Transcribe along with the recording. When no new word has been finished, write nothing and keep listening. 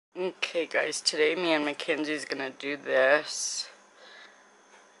Okay guys, today me and Mackenzie's gonna do this.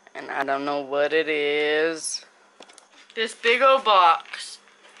 And I don't know what it is. This big old box.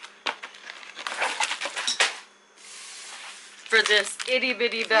 For this itty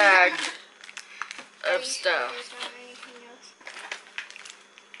bitty bag of stuff.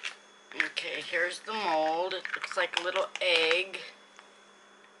 Okay, here's the mold. It looks like a little egg.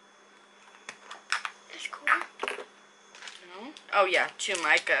 That's cool. Oh yeah, 2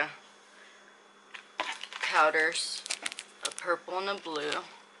 mica powders. A purple and a blue.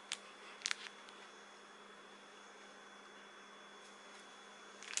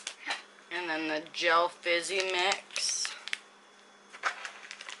 And then the gel fizzy mix.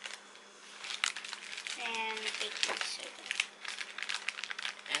 And baking soda.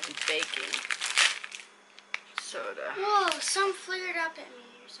 And baking soda. Whoa, some flared up at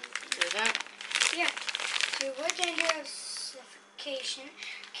me or something. Did it? Yeah. To avoid danger of suffocation,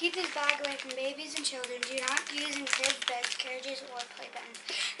 keep this bag away from babies and children. Do not use in kids' beds, carriages, or playpens.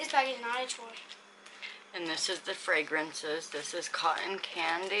 This bag is not a toy. And this is the fragrances. This is cotton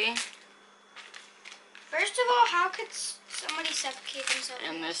candy. First of all, how could somebody suffocate themselves?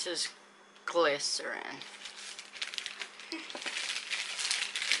 And this is glycerin.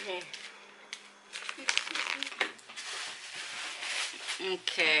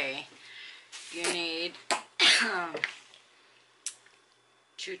 Okay. You need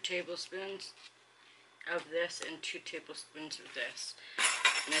 2 tablespoons of this and 2 tablespoons of this.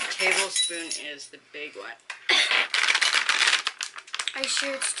 And a tablespoon is the big one. Are you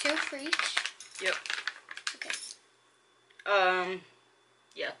sure it's 2 for each? Yep. Okay.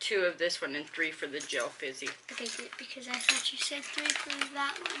 Yeah, 2 of this one and 3 for the gel fizzy. Okay, good, because I thought you said 3 for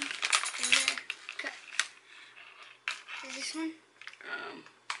that one. Over there. Okay. Is this one?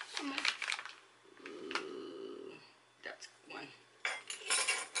 That's one.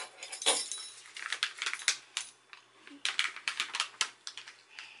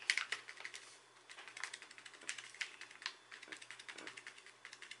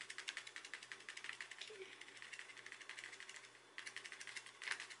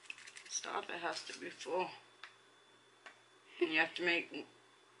 Stop, it has to be full. And you have to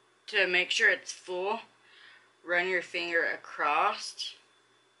make sure it's full, run your finger across.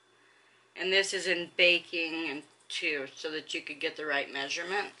 And this is in baking and too, so that you could get the right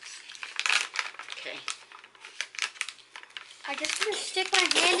measurements. Okay. I just want to stick my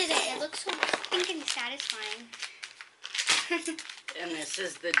hand in it. It looks so stinking satisfying. And this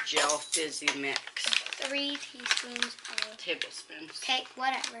is the gel fizzy mix. 3 teaspoons of... Tablespoons. Take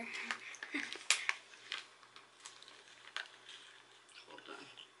whatever. Hold on.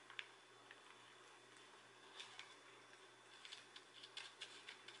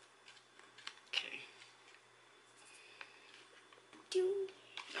 Okay.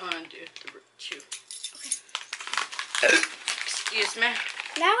 I want to do 2. Okay. Excuse me.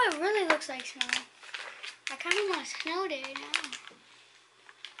 Now it really looks like snow. I kind of want a snow day now.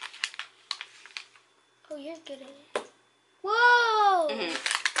 Oh, you're good at it. Whoa! Mm-hmm.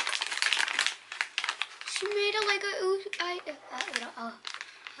 She made it like a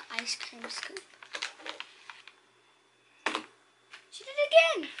ice cream scoop. She did it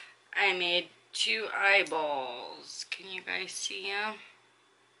again. I made 2 eyeballs. Can you guys see them?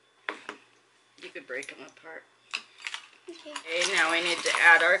 You could break them apart. Okay. Okay, now we need to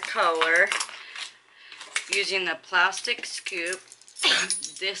add our color using the plastic scoop,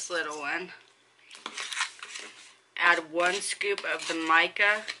 this little one. Add 1 scoop of the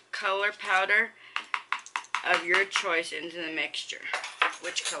mica color powder of your choice into the mixture.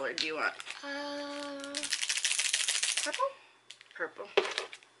 Which color do you want? Purple? Purple.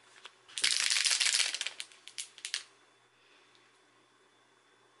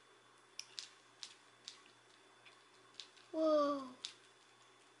 Whoa.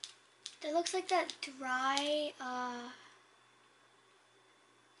 That looks like that dry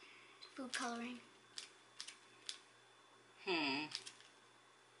food coloring.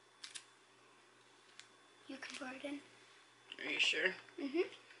 You can pour it in. Are you sure? Mm-hmm.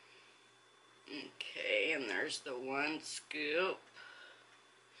 Okay, and there's the 1 scoop.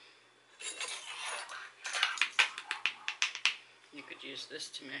 You could use this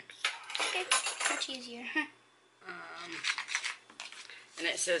to mix. Okay, much easier. And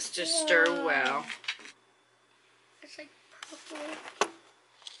it says to stir well. It's like purple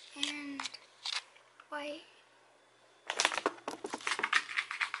and white.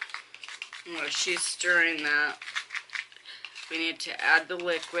 While she's stirring that, we need to add the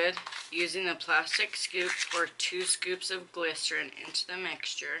liquid using the plastic scoop. Pour 2 scoops of glycerin into the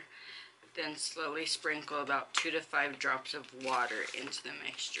mixture. Then slowly sprinkle about 2 to 5 drops of water into the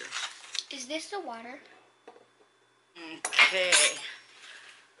mixture. Is this the water? Okay.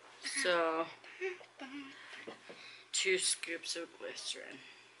 So, 2 scoops of glycerin.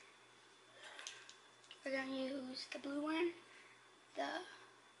 We're going to use the blue one. The,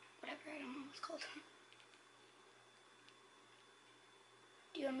 whatever, I don't know what it's called.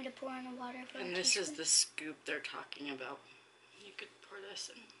 Do you want me to pour in the water for And this is the scoop they're talking about. You could pour this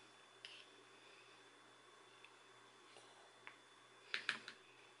in.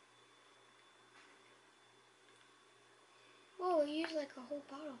 Whoa, you used like a whole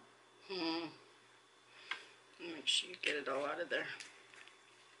bottle. Make sure you get it all out of there.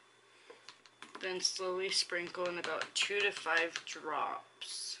 Then slowly sprinkle in about 2 to 5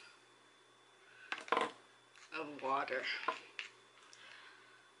 drops of water.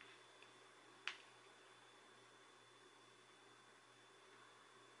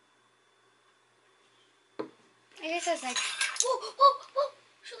 I guess that's like, whoa, whoa, whoa,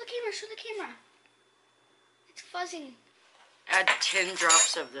 show the camera. It's fuzzing. Add 10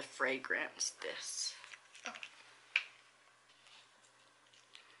 drops of the fragrance, this. Oh.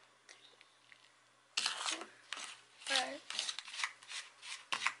 4, 5.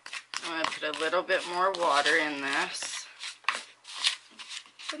 I'm going to put a little bit more water in this.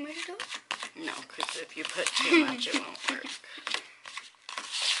 Want me to do it? No, because if you put too much, it won't work.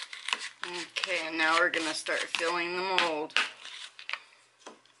 Okay, and now we're going to start filling the mold.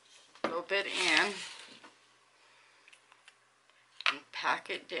 A little bit in. And pack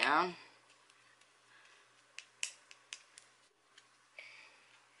it down.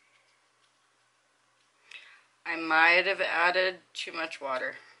 I might have added too much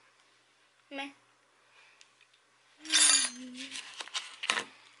water. Meh.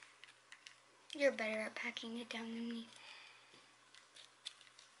 You're better at packing it down than me.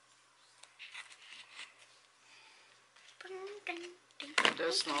 It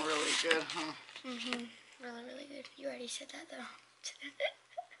does smell really good, huh? Really, really good. You already said that though.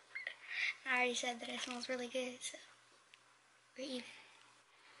 I already said that it smells really good, so we're even.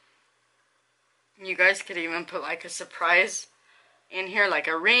 You guys could even put like a surprise in here, like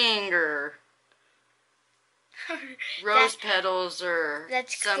a ring or rose petals or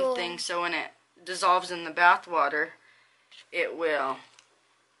something. Cool. So when it dissolves in the bath water, it will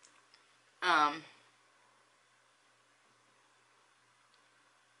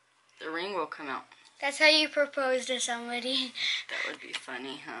the ring will come out. That's how you propose to somebody. That would be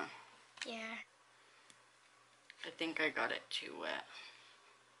funny, huh? Yeah. I think I got it too wet.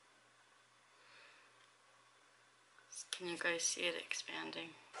 Can you guys see it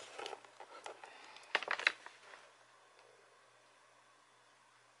expanding?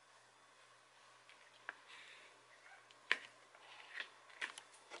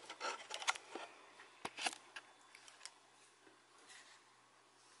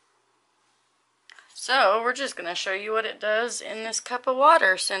 So we're just going to show you what it does in this cup of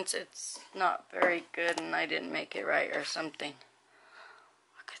water, since it's not very good and I didn't make it right or something.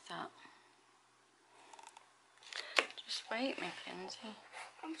 Look at that. Just wait, Mackenzie.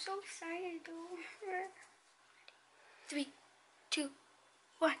 I'm so excited though. 3, 2,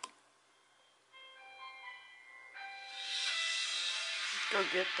 1. Go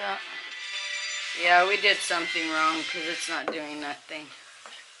get that. Yeah, we did something wrong because it's not doing nothing.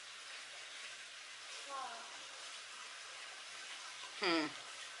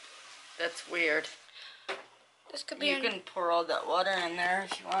 That's weird. This could be. You can pour all that water in there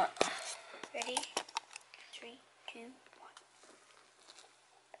if you want. Ready? 3, 2, 1.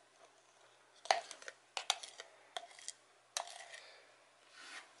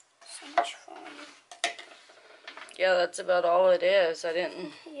 So much fun. Yeah, that's about all it is. I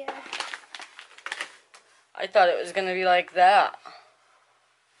didn't. Yeah. I thought it was gonna be like that,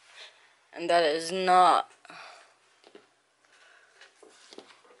 and that is not.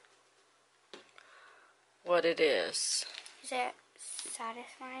 What it is. Is it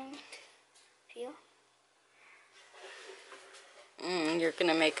satisfying to feel? You're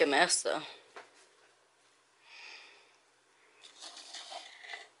gonna make a mess though.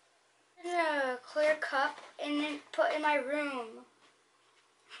 In a clear cup and then put in my room.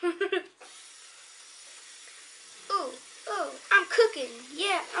 Ooh, I'm cooking.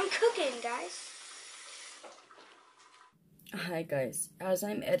 Yeah, I'm cooking, guys. Hi guys, as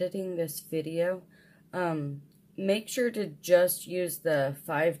I'm editing this video, make sure to just use the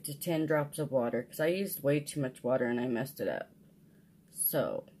 5 to 10 drops of water, because I used way too much water and I messed it up.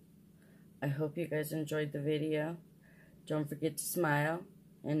 So, I hope you guys enjoyed the video. Don't forget to smile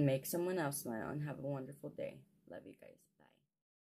and make someone else smile, and have a wonderful day. Love you guys.